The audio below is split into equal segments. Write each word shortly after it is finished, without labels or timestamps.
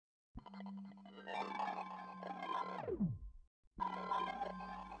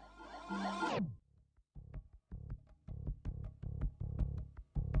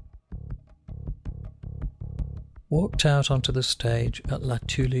Walked out onto the stage at La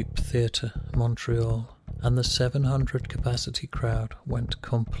Tulipe Theatre, Montreal, and the 700 capacity crowd went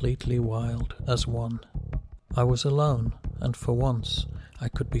completely wild as one. I was alone, and for once I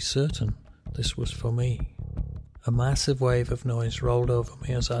could be certain this was for me. A massive wave of noise rolled over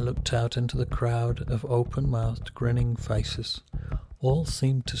me as I looked out into the crowd of open-mouthed, grinning faces. All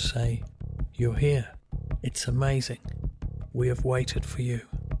seemed to say, "You're here. It's amazing. We have waited for you.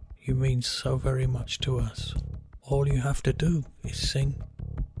 You mean so very much to us. All you have to do is sing."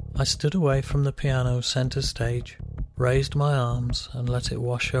 I stood away from the piano centre stage, raised my arms and let it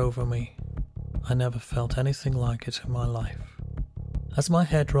wash over me. I never felt anything like it in my life. As my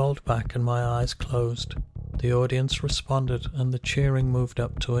head rolled back and my eyes closed, the audience responded and the cheering moved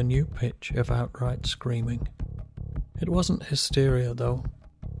up to a new pitch of outright screaming. It wasn't hysteria though,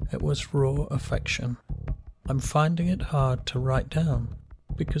 it was raw affection. I'm finding it hard to write down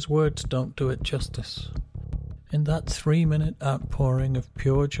because words don't do it justice. In that 3-minute outpouring of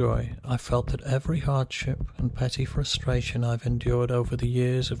pure joy, I felt that every hardship and petty frustration I've endured over the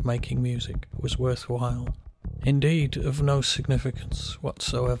years of making music was worthwhile. Indeed, of no significance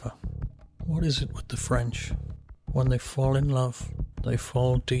whatsoever. What is it with the French? When they fall in love, they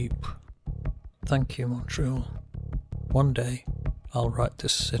fall deep. Thank you, Montreal. One day, I'll write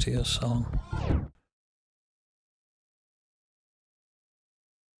this city a song.